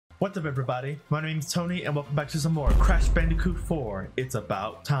What's up, everybody? My name's Tony and welcome back to some more Crash Bandicoot 4. It's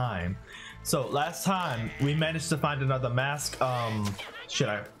about time. So last time we managed to find another mask. Shit,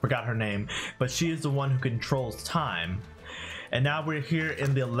 I forgot her name, but she is the one who controls time. And now we're here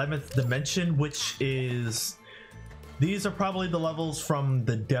in the 11th dimension, which is, these are probably the levels from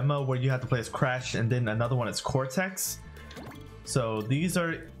the demo where you have to play as Crash, and then another one is Cortex. So these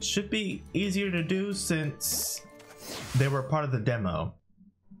should be easier to do since they were part of the demo.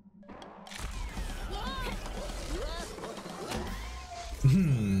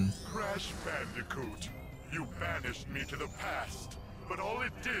 Crash Bandicoot, you banished me to the past, but all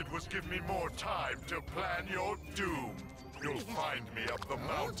it did was give me more time to plan your doom. You'll find me up the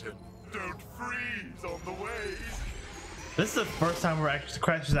mountain. Don't freeze on the way. This is the first time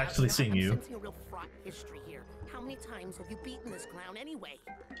Crash is actually seeing you. A real fraught history here. How many times have you beaten this clown anyway?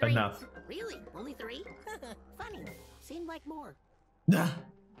 Enough. Really? Only 3? Funny. Seemed like more.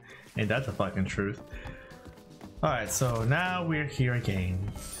 Ain't that the fucking truth? Alright, so now we're here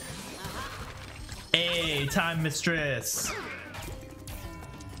again. Hey, time mistress!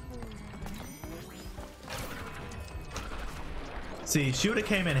 See, she would've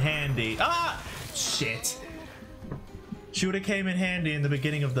came in handy. Ah! Shit! She would've came in handy in the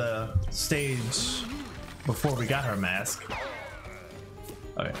beginning of the stage before we got her mask.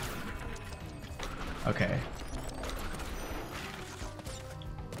 Okay. Okay.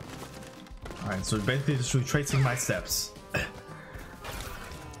 Alright, so basically just retracing my steps.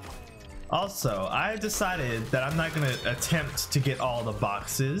 Also, I decided that I'm not gonna attempt to get all the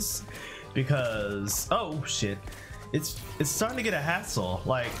boxes because, oh shit, it's starting to get a hassle,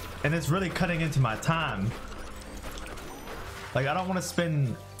 like, and it's really cutting into my time. Like, I don't want to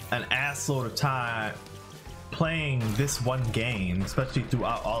spend an assload of time playing this one game, especially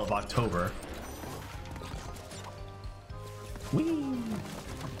throughout all of October. Whee!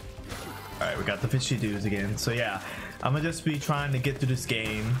 Alright, we got the fishy dudes again. So yeah, I'm gonna just be trying to get through this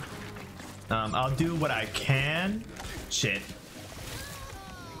game. I'll do what I can. Shit.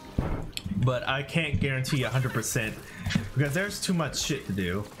 But I can't guarantee 100% because there's too much shit to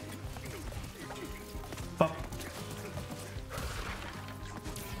do. Fuck.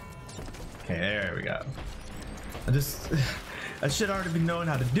 Okay, there we go. I should already be knowing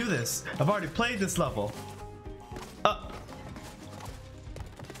how to do this. I've already played this level.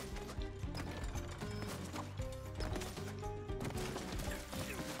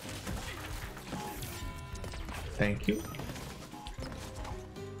 Thank you.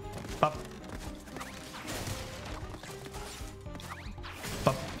 Pop.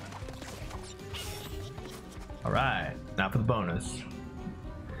 Pop. All right, now for the bonus.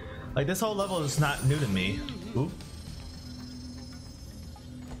 Like, this whole level is not new to me. Oop.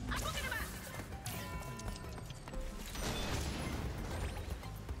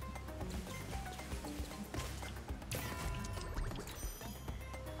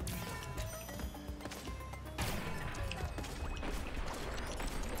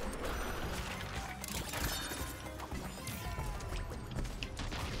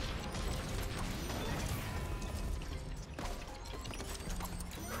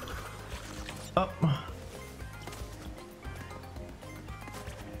 Up.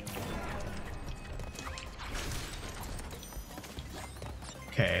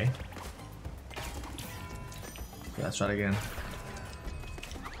 Okay. Let's try it again.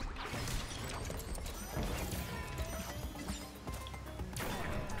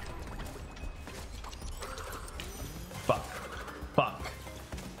 Fuck. Fuck.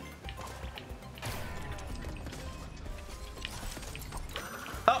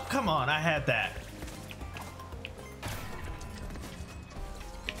 Oh, come on, I had that.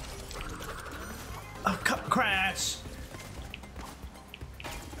 Oh, Crash.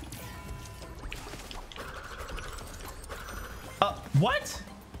 What?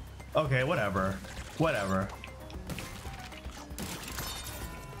 Okay, whatever. Whatever.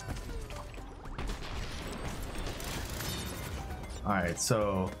 Alright,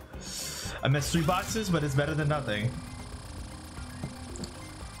 so I missed 3 boxes, but it's better than nothing.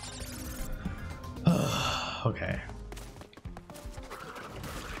 Okay.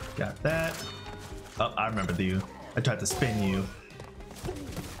 Got that. Oh, I remember you. I tried to spin you.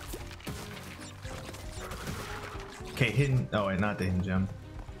 Okay, hidden. Oh wait, not the hidden gem.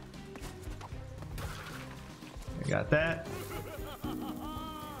 I got that.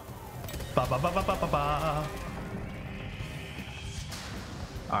 Ba ba ba ba ba ba ba.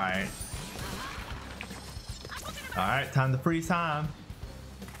 All right. All right, time to freeze time.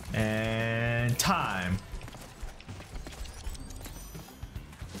 And time.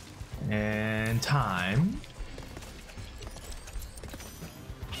 And time.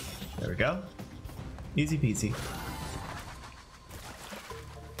 we go. Easy peasy.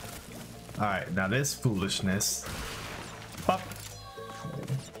 Alright, now this foolishness. Pop.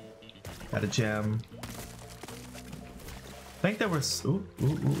 Got a gem. I think there was. Ooh, ooh, ooh,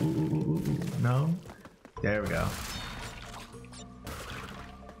 ooh, ooh, no. There we go.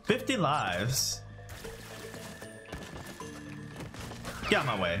 50 lives. Get out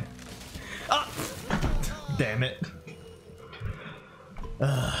of my way. Ah! Damn it.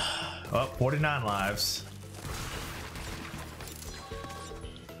 Oh, 49 lives.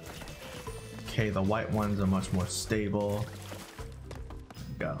 Okay, the white ones are much more stable.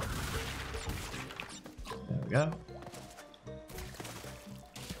 Go. There we go.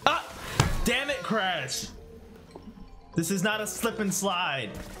 Ah! Damn it, Crash! This is not a slip and slide.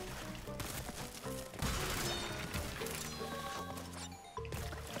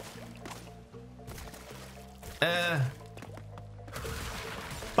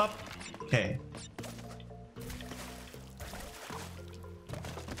 Pop. Okay.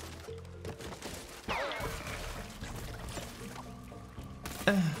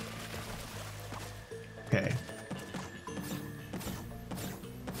 Okay.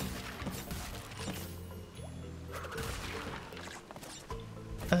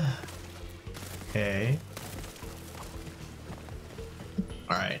 Okay.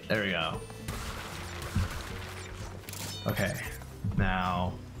 All right, there we go. Okay,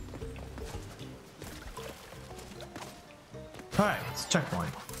 now. All right, it's checkpoint.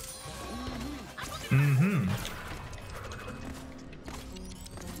 Mm-hmm.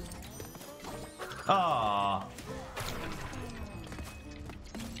 Ah.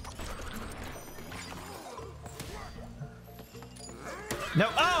 No.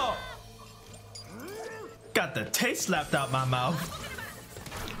 Oh. Got the taste slapped out my mouth.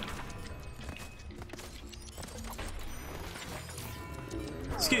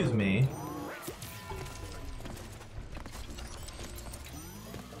 Excuse me.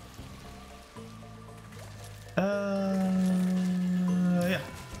 Yeah.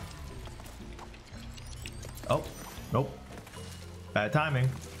 Oh, nope. Bad timing.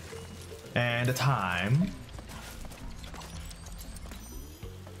 And a time.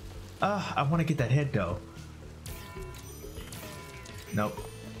 I want to get that head though. Nope.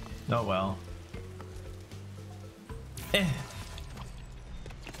 Oh well. Eh.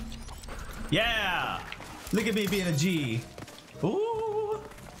 Yeah! Look at me being a G. Ooh.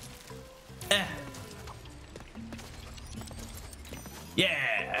 Eh.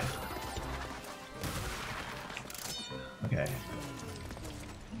 Yeah. Okay.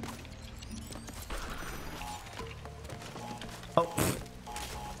 Oh.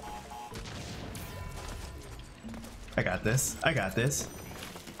 I got this. I got this.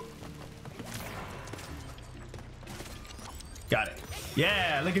 Got it.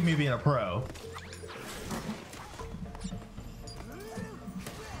 Yeah, look at me being a pro.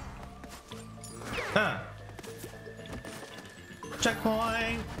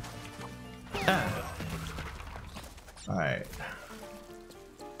 Checkpoint. All right.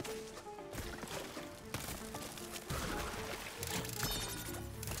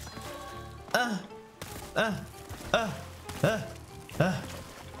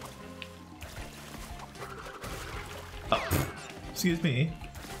 Oh, excuse me.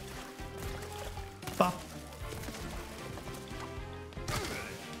 Bop. There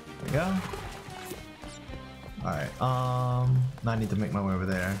we go. All right. I need to make my way over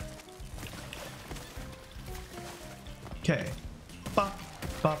there. Okay. Bop,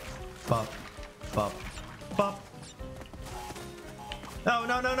 bop, bop, bop, bop. No,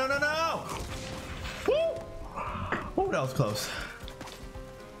 no, no, no, no, no! Woo! Oh, that was close.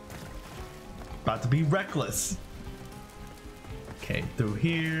 About to be reckless. Okay, through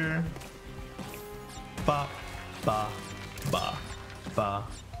here. Ba, ba, ba, ba,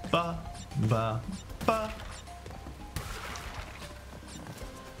 ba, ba, ba.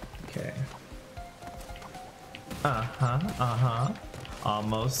 Okay.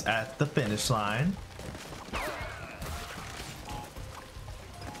 Almost at the finish line.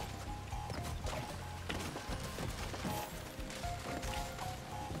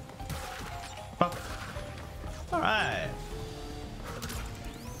 All right.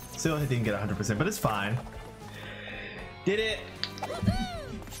 Still didn't get 100%, but it's fine. Did it.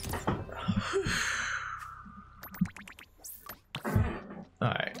 All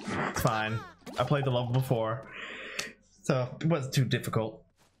right, it's fine. I played the level before, so it wasn't too difficult.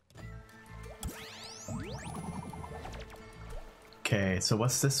 Okay, so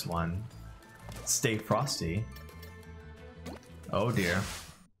what's this one? Stay frosty. Oh dear.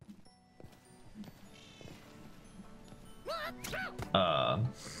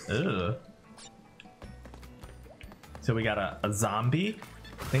 Ugh. So we got a zombie.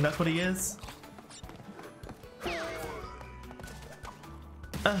 I think that's what he is.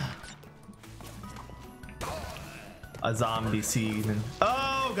 A zombie seed.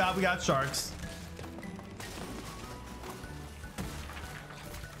 Oh god, we got sharks.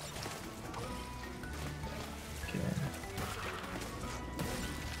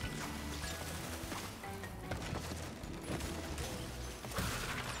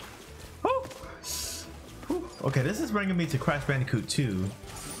 Okay, this is bringing me to Crash Bandicoot 2.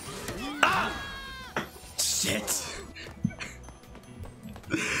 Ah! Shit!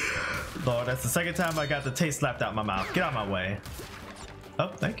 Lord, that's the second time I got the taste slapped out my mouth. Get out of my way. Oh,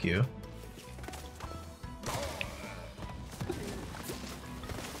 thank you.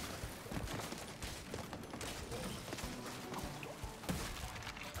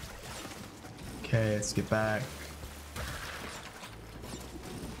 Okay, let's get back.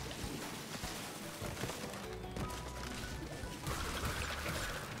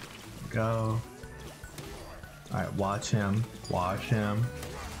 Go. All right, watch him. Watch him.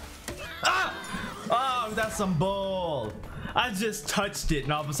 Ah! Oh, that's some bull. I just touched it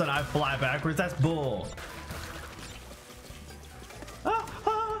and all of a sudden I fly backwards. That's bull. Ah,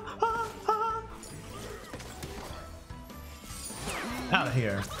 ah, ah, ah. Out of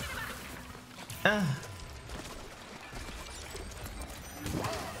here.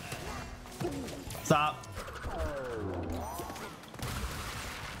 Stop.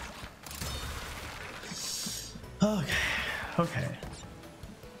 Okay. Okay.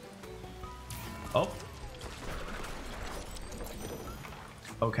 Oh.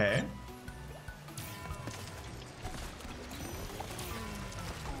 Okay.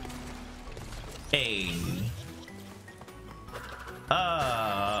 Hey.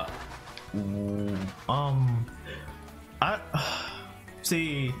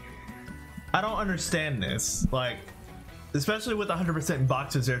 See, I don't understand this. Like, especially with 100%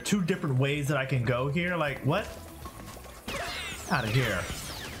 boxes, there are two different ways that I can go here. Like, what? Out of here.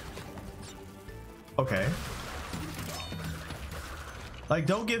 Okay. Like,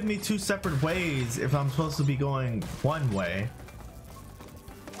 don't give me two separate ways if I'm supposed to be going one way.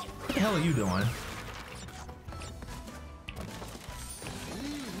 What the hell are you doing?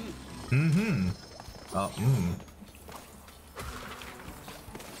 Mm-hmm. Oh,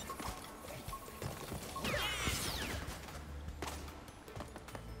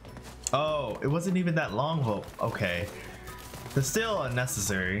 Oh, it wasn't even that long, but okay. It's still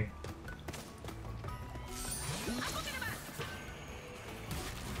unnecessary.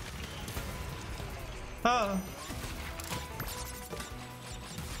 Oh.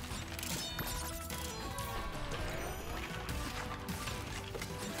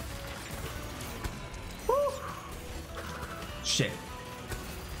 Woo. Shit.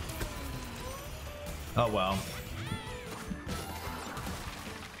 Oh well.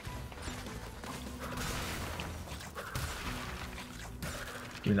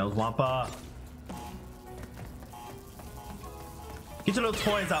 Give me those Wampa. Get your little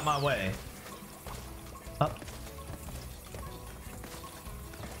toys out my way. Up.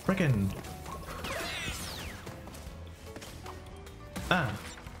 Frickin'. Ah.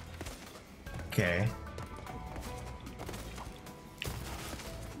 Okay.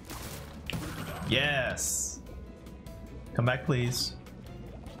 Yes. Come back, please.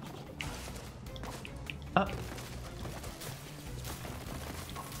 Up.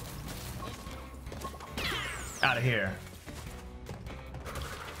 Out of here.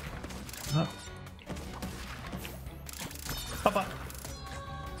 Up. Papa.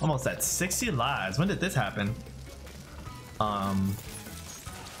 Almost at 60 lives. When did this happen?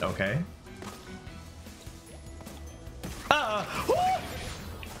 Okay.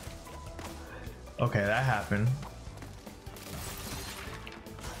 Okay, that happened.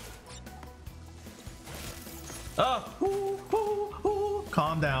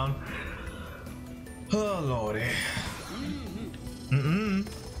 Calm down. Oh lordy. I'm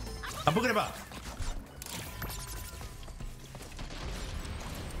booking about.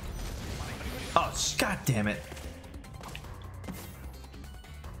 Oh, god damn it.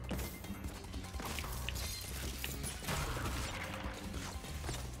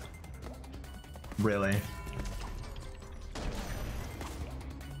 Really?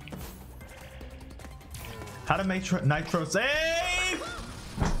 How to make nitro save?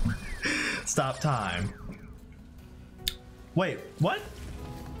 Stop time. Wait, what?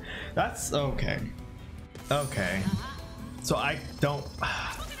 That's okay. Okay. So I don't.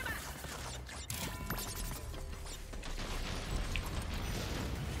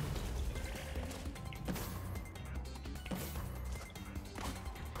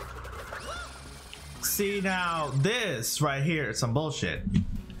 see now this right here is some bullshit.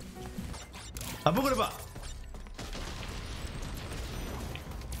 A boogada.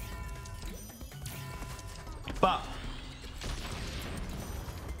 Bop.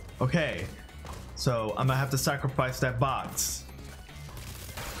 Okay, so I'm gonna have to sacrifice that box.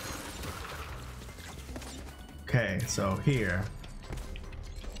 Okay, so here.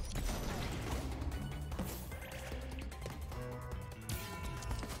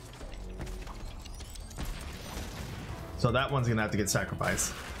 So that one's gonna have to get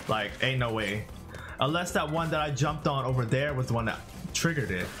sacrificed. Like, ain't no way. Unless that one that I jumped on over there was the one that triggered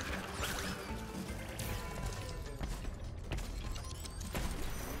it.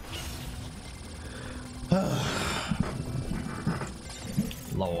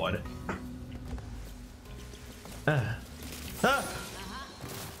 Lord.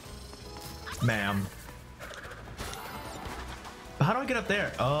 Ma'am. How do I get up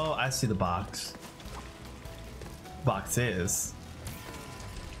there? Oh, I see the box. Box is.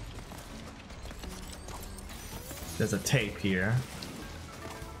 There's a tape here.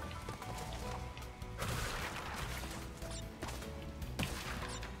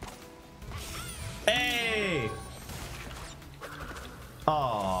 Hey!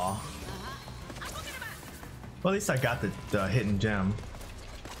 Aw. Well, at least I got the hidden gem.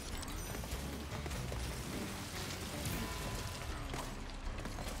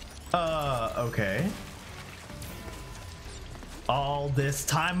 Okay. All this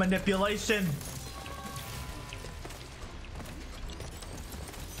time manipulation.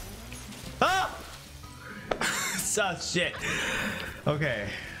 Ah! So shit. Okay.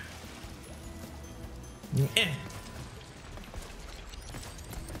 There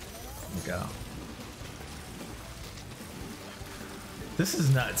we go. This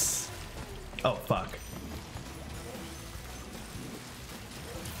is nuts. Oh fuck.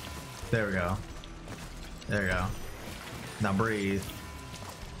 There we go. There we go. Now breathe.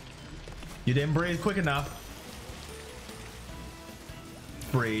 You didn't breathe quick enough.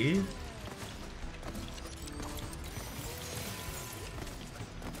 Breathe.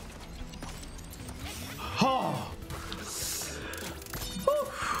 Oh.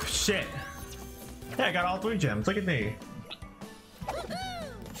 Whew. Shit. Yeah, I got all 3 gems. Look at me.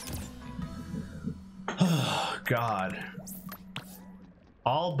 Oh, God.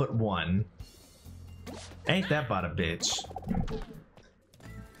 All but 1. Ain't that about a bitch?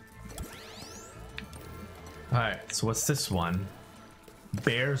 Alright, so what's this one?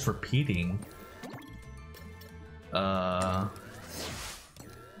 Bears repeating. You're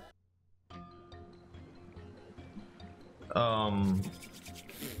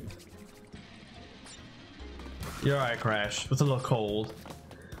alright, Crash. It's a little cold.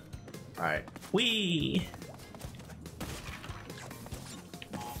 Alright. Whee!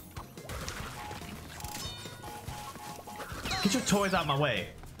 Get your toys out of my way.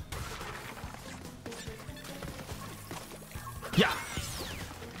 Yeah.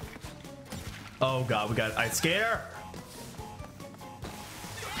 Oh god, we got ice scare.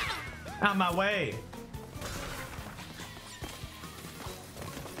 Out of my way.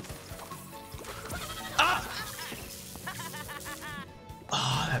 Ah!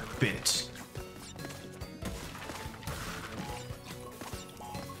 Oh, that bitch.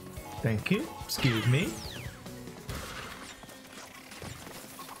 Thank you. Excuse me.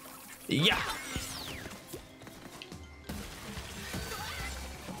 Yeah.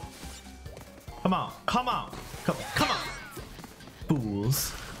 Come on, come on, come on,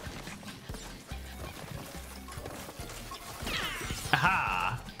 fools.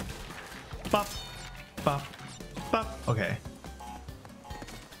 Aha. Bop, bop, bop. Okay.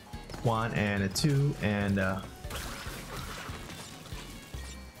 1 and a 2 and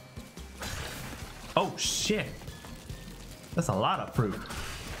oh shit. That's a lot of fruit.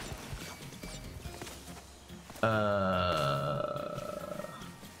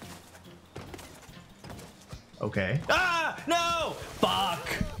 Okay. Ah! No! Fuck!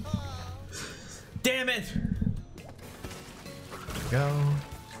 Damn it! There we go.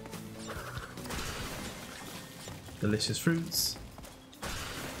 Delicious fruits.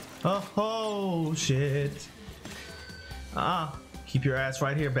 Oh shit. Keep your ass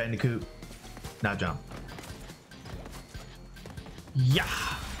right here, Bandicoot. Now jump. Yeah!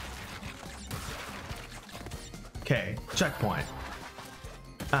 Okay, checkpoint.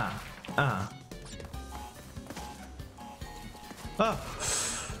 Oh.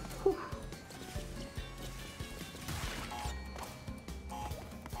 Whew.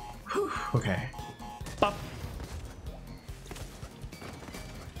 Whew. Okay. Bop.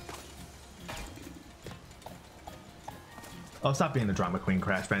 Oh, stop being the drama queen,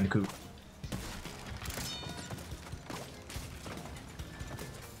 Crash Bandicoot.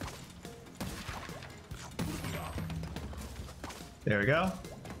 There we go.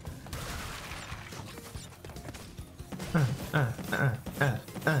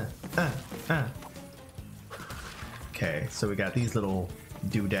 Okay, so we got these little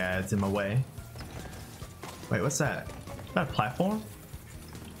doodads in my way. Wait, what's that? Is that a platform?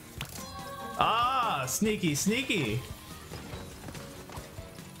 Ah, sneaky, sneaky.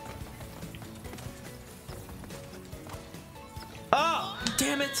 Oh,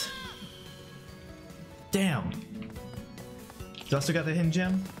 damn it. Damn. Do I still got the hidden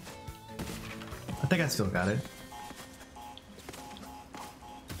gem? I think I still got it.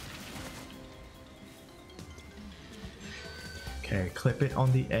 Okay, clip it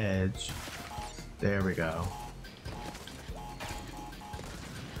on the edge. There we go.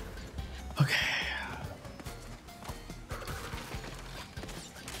 Okay.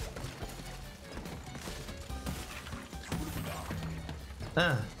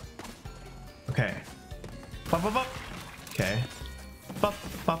 Okay. Bop, bop, bop. Okay. Bop,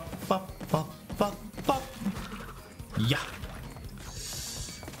 bop, bop, bop, bop, bop. Yeah.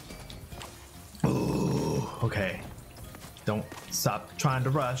 Ooh, okay. Don't stop trying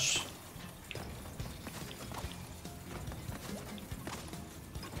to rush.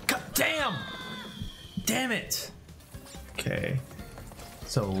 God damn! Damn it! Okay.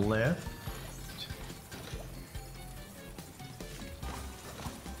 So lift.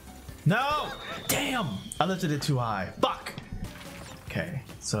 No! Damn! I lifted it too high. Fuck! Okay,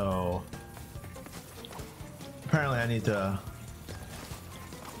 so apparently I need to.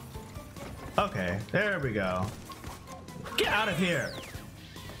 Okay, there we go. Get out of here!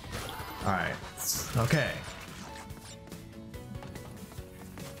 Alright, okay.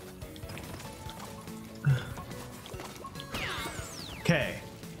 Okay,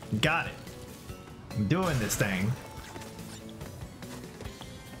 got it. I'm doing this thing.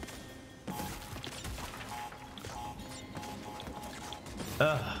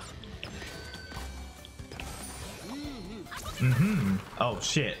 Ugh. Oh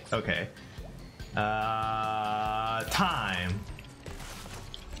shit. Okay. Time.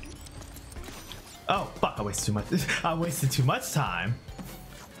 Oh fuck! I wasted too much. I wasted too much time.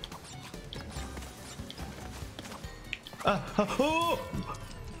 Oh.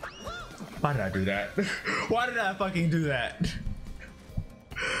 Why did I do that? Why did I fucking do that?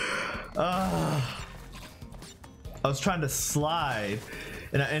 I was trying to slide,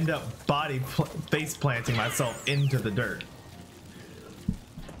 and I end up face planting myself into the dirt.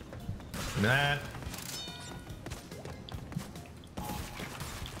 That.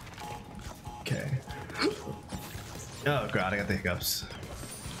 Okay. Oh god, I got the hiccups.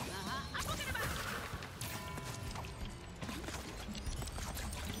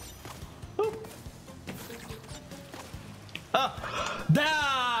 Oh,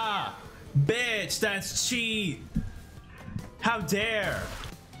 da! Bitch, that's cheat. How dare?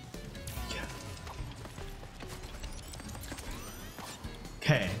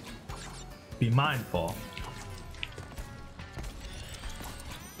 Okay. Be mindful.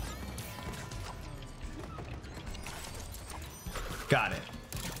 Got it.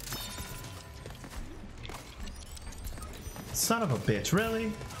 Son of a bitch,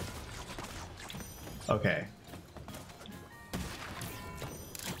 really? Okay.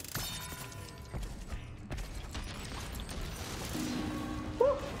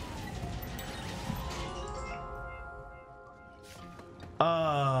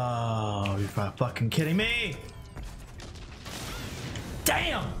 Oh, you're fucking kidding me?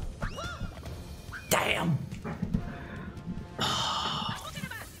 Damn! Damn!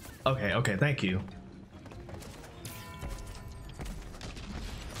 Okay, okay, thank you.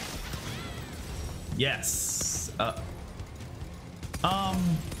 Yes.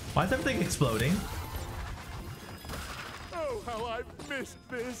 Why is everything exploding? Oh, how I missed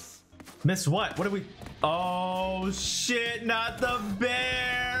this. Missed what? What are we? Oh shit, not the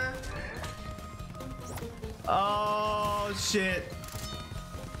bear. Oh shit.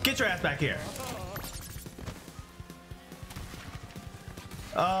 Get your ass back here.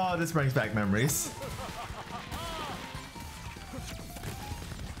 Oh, this brings back memories.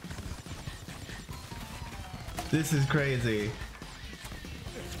 This is crazy.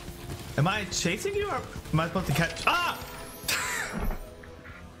 Am I chasing you or am I supposed to catch? Ah!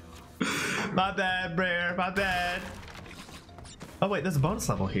 My bad, Brer, my bad. Oh wait, there's a bonus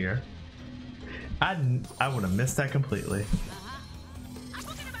level here. I would have missed that completely.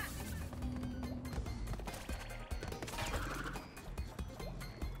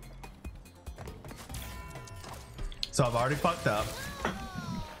 So I've already fucked up.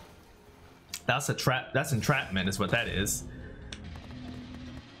 That's a trap. That's entrapment is what that is.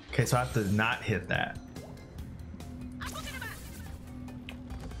 Okay, so I have to not hit that.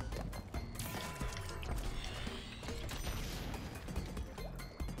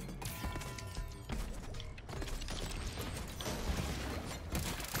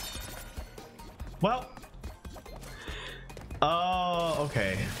 Well. Oh,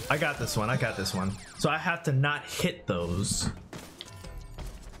 okay. I got this one. I got this one. So I have to not hit those.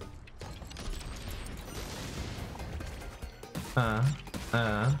 Uh,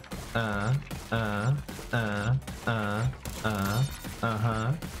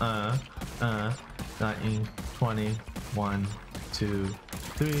 19, 20, 1, 2,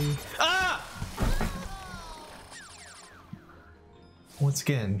 3. Ah! Once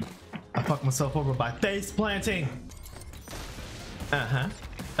again, I fucked myself over by face planting.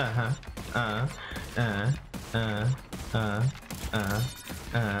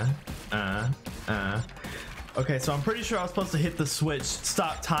 Okay, so I'm pretty sure I was supposed to hit the switch,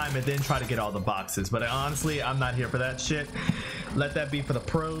 stop time, and then try to get all the boxes. But honestly, I'm not here for that shit. Let that be for the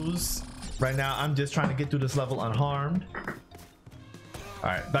pros. Right now, I'm just trying to get through this level unharmed. All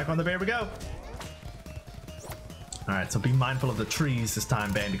right, back on the bear we go. All right, so be mindful of the trees this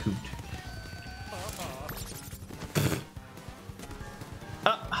time, Bandicoot.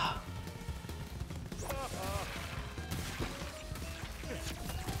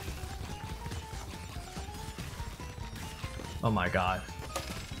 Oh my god.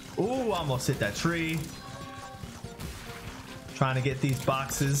 Ooh, almost hit that tree. Trying to get these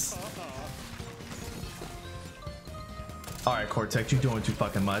boxes. Alright, Cortex, you're doing too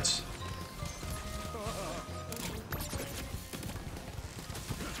fucking much.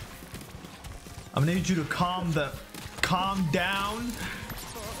 I'm gonna need you to calm down.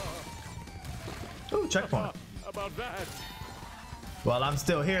 Ooh, checkpoint. About that. Well, I'm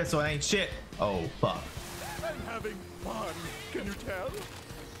still here, so it ain't shit. Oh, fuck. I'm having fun. Can you tell?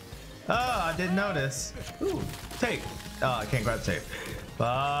 Oh, I didn't notice. Ooh, tape. Oh, I can't grab tape.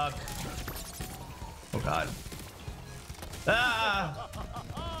 Fuck. Oh god. Ah!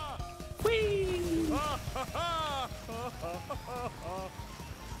 Whee!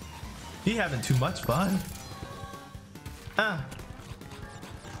 He having too much fun. Ah.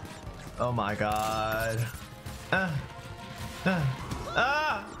 Oh my god. Ah.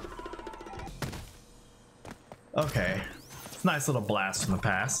 Ah. Okay. Nice little blast from the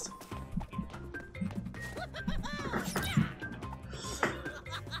past.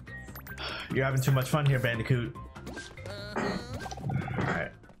 You're having too much fun here, Bandicoot.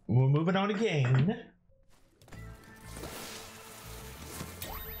 Alright. We're moving on again.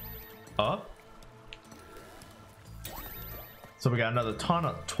 Up. So we got another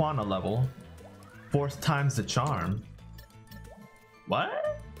Tawna level. Force times the charm. What?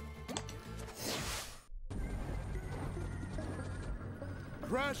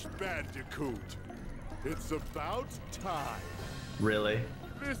 Crash Bandicoot. It's about time. Really?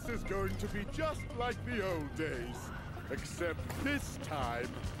 This is going to be just like the old days. Except this time,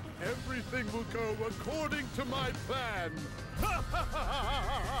 everything will go according to my plan.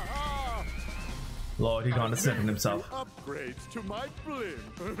 Lord, he's gonna sniffing himself. Upgrades to my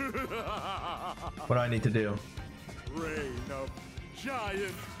blimp. What do I need to do? Rain of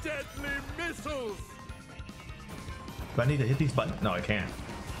giant deadly missiles. Do I need to hit these buttons? No, I can't.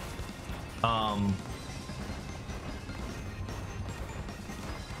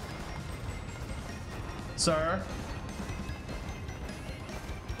 Sir?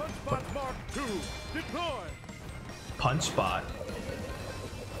 Punchbot Mark II, deploy. Punchbot?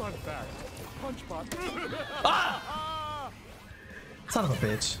 Fun fact, Punchbot. Ah! Son of a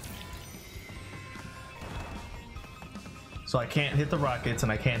bitch. So I can't hit the rockets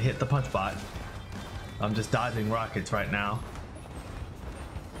and I can't hit the punchbot. I'm just dodging rockets right now.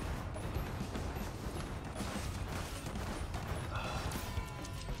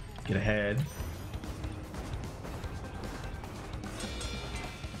 Get ahead.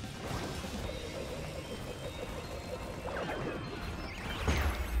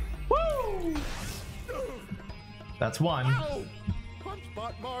 Woo! That's one. Ow!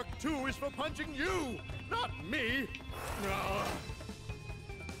 Punchbot Mark II is for punching you, not me.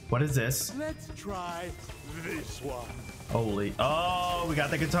 What is this? Let's try this one. Holy. Oh, we got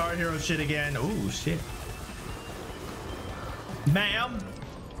the Guitar Hero shit again. Ooh, shit. Ma'am.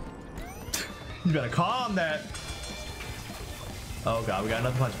 You gotta calm that. Oh god, we got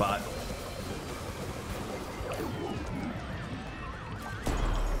another punch bot.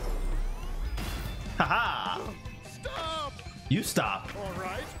 Haha. Stop! You stop. All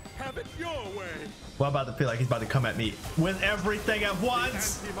right, have it your way. Well, I'm about to feel like he's about to come at me with everything at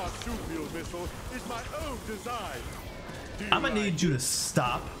once. The anti-marsupial missile is my own design. I'm gonna need you to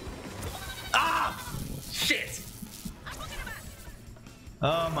stop. Ah! Shit!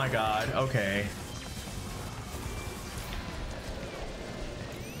 Oh my god, okay.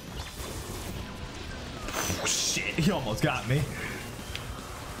 Shit, he almost got me.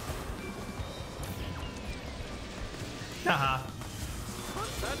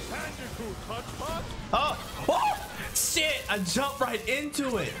 I jumped right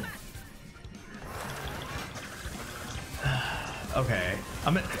into it. Okay,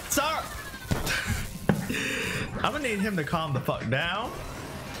 I'm gonna sorry. I'm gonna need him to calm the fuck down.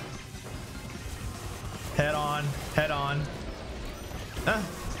 Head on, head on.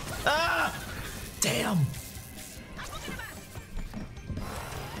 Damn.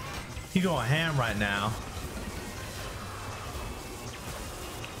 He going ham right now.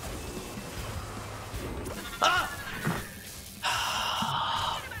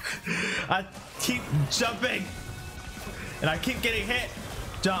 I keep jumping and I keep getting hit.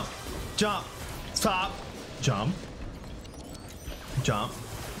 Jump, jump, stop, jump, jump,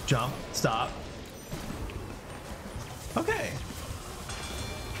 jump, stop. Okay.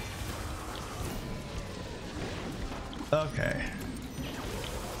 Okay.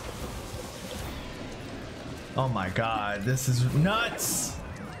 Oh my god, this is nuts.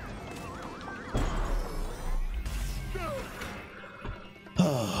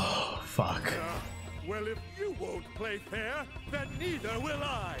 Oh, fuck. Well, if you won't play fair, then neither will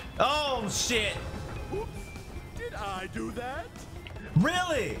I. Oh, shit. Oops. Did I do that?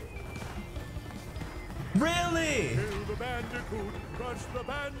 Really? Really? Kill the bandicoot, crush the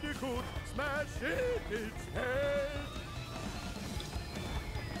bandicoot, smash in its head.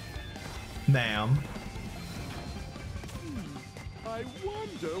 Ma'am. I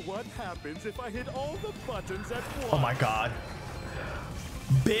wonder what happens if I hit all the buttons at once. Oh my god.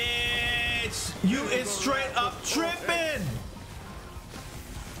 Bitch! You is straight up tripping!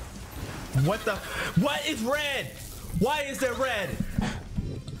 What the? What is red? Why is there red?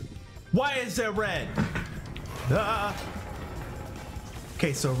 Why is there red?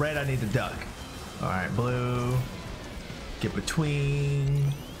 Okay, so red I need to duck. Alright, blue. Get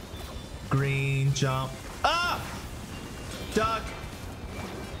between. Green, jump. Ah! Duck.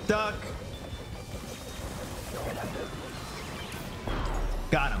 Duck.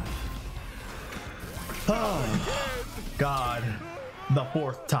 Got him. Oh, God. The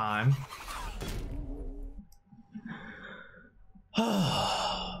fourth time.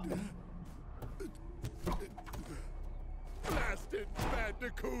 Blasted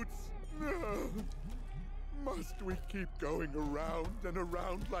bandicoots! Must we keep going around and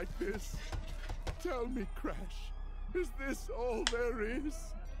around like this? Tell me, Crash, is this all there is?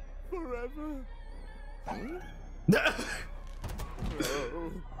 Forever? Oh. I'm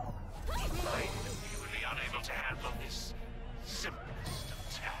usually unable to handle this simplest of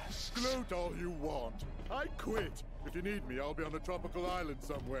tasks. Gloat all you want. I quit. If you need me, I'll be on a tropical island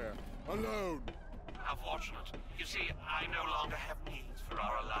somewhere. Alone. How fortunate. You see, I no longer have needs for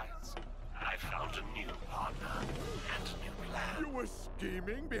our alliance. I found a new partner and a new plan. You were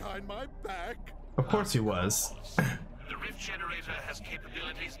scheming behind my back? Of course he was. The Rift Generator has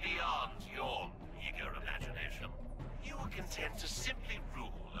capabilities beyond your eager imagination. You were content to simply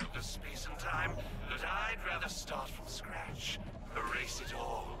rule over space and time, but I'd rather start from scratch. Erase it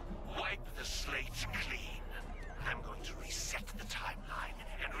all. Wipe the slate clean. I'm going to reset the timeline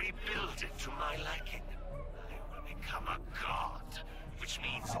and rebuild it to my liking. I will become a god, which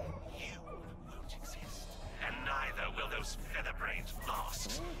means you won't exist. And neither will those feather-brained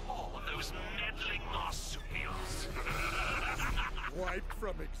masks or those meddling marsupials. Wiped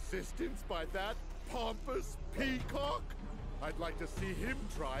from existence by that pompous peacock? I'd like to see him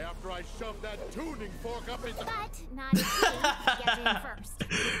try after I shove that tuning fork up his... But not if you get in first.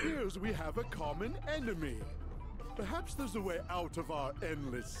 Appears we have a common enemy. Perhaps there's a way out of our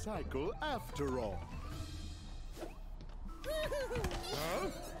endless cycle after all. Huh?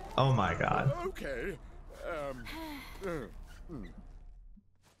 Oh my god. Okay.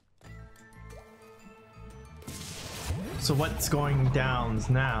 So what's going down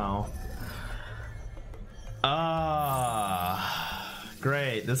now?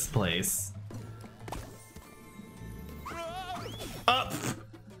 Great, this place. Up!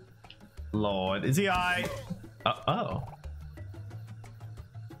 Lord, is he I? Oh.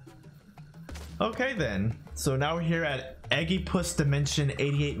 Okay then. So now we're here at Eggipus Dimension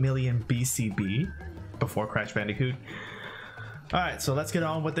 88 million BCB, before Crash Bandicoot. Alright, so let's get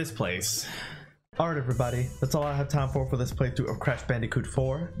on with this place. Alright everybody, that's all I have time for this playthrough of Crash Bandicoot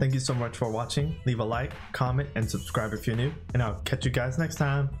 4. Thank you so much for watching. Leave a like, comment, and subscribe if you're new. And I'll catch you guys next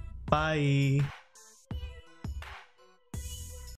time. Bye!